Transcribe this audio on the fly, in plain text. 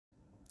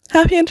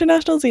Happy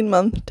International Zine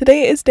Month!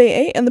 Today is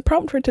day 8 and the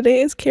prompt for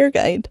today is care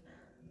guide.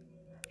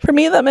 For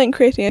me that meant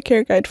creating a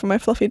care guide for my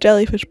Fluffy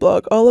Jellyfish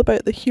blog all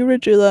about the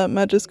Hierodula,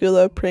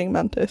 majuscula, Praying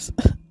Mantis.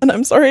 And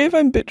I'm sorry if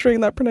I'm butchering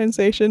that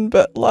pronunciation,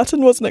 but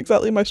Latin wasn't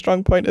exactly my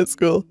strong point at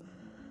school.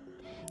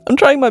 I'm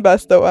trying my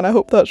best though, and I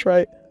hope that's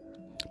right.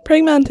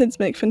 Praying Mantids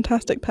make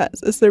fantastic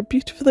pets as they're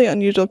beautifully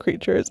unusual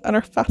creatures and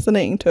are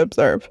fascinating to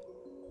observe.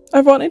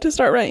 I've wanted to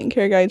start writing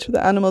care guides for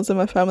the animals in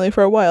my family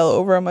for a while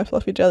over on my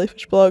Fluffy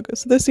Jellyfish blog,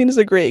 so this scene is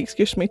a great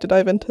excuse for me to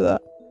dive into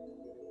that.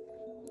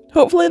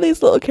 Hopefully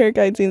these little care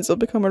guide scenes will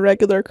become a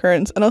regular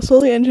occurrence and I'll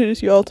slowly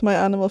introduce you all to my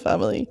animal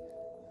family.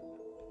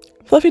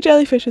 Fluffy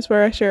Jellyfish is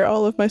where I share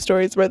all of my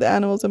stories about the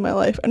animals in my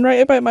life and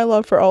write about my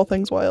love for all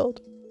things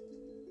wild.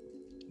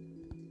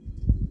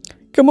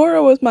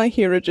 Gamora was my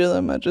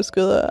Hierodula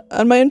majuscula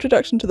and my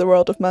introduction to the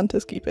world of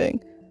mantis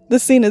keeping.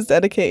 This scene is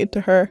dedicated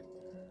to her.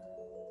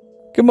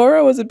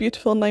 Gamora was a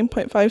beautiful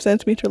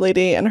 9.5cm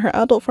lady and her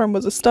adult form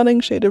was a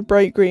stunning shade of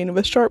bright green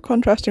with sharp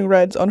contrasting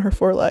reds on her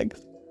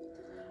forelegs.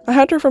 I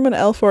had her from an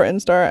L4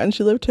 instar and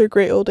she lived to a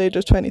great old age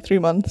of 23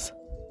 months.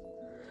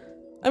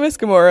 I miss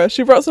Gamora,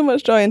 she brought so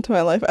much joy into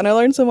my life and I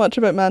learned so much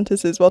about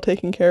mantises while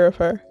taking care of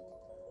her.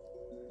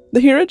 The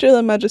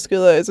Hierodula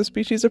majuscula is a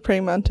species of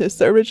praying mantis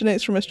that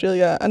originates from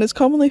Australia and is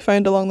commonly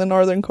found along the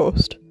northern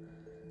coast.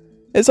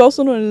 It's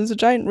also known as a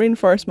giant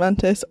rainforest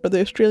mantis or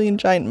the Australian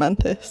giant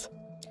mantis.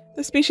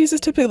 The species is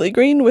typically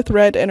green with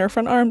red inner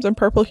front arms and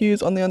purple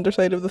hues on the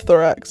underside of the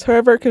thorax,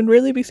 however it can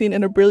rarely be seen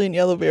in a brilliant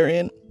yellow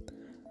variant.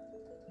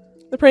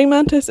 The praying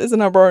mantis is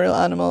an arboreal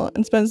animal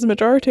and spends the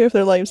majority of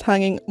their lives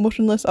hanging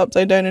motionless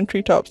upside down in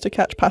treetops to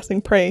catch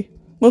passing prey,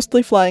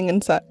 mostly flying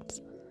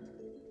insects.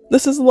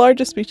 This is the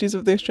largest species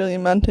of the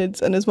Australian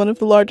mantids and is one of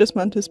the largest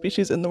mantis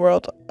species in the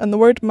world, and the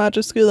word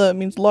majuscula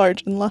means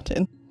large in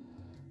Latin.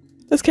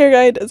 This care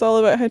guide is all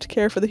about how to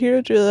care for the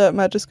Hierodula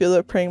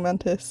majuscula praying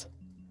mantis.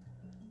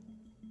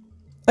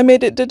 I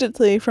made it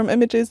digitally from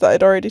images that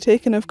I'd already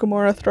taken of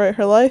Gamora throughout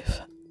her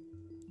life,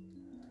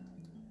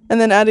 and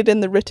then added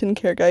in the written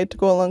care guide to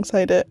go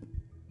alongside it.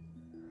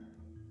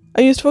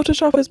 I used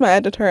Photoshop as my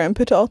editor and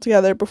put it all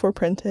together before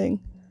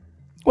printing.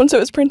 Once it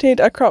was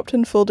printed, I cropped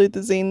and folded the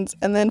zines,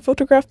 and then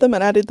photographed them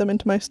and added them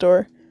into my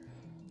store.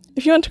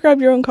 If you want to grab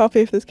your own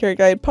copy of this care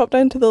guide, pop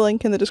down to the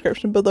link in the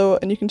description below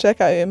and you can check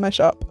it out in my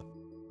shop.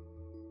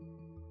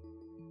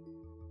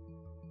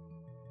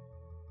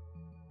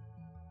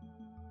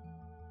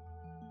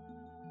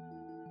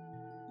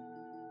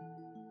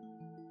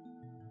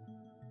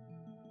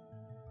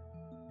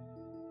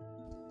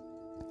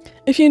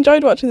 If you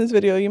enjoyed watching this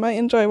video, you might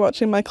enjoy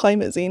watching my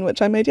climate zine,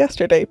 which I made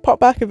yesterday. Pop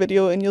back a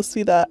video and you'll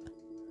see that.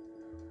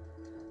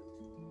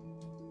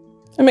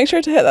 And make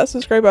sure to hit that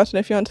subscribe button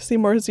if you want to see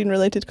more zine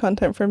related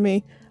content from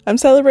me. I'm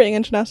celebrating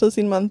International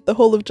Zine Month the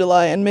whole of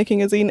July and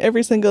making a zine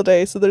every single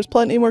day, so there's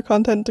plenty more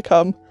content to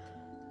come.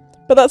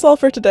 But that's all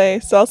for today,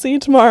 so I'll see you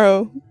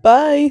tomorrow.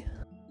 Bye!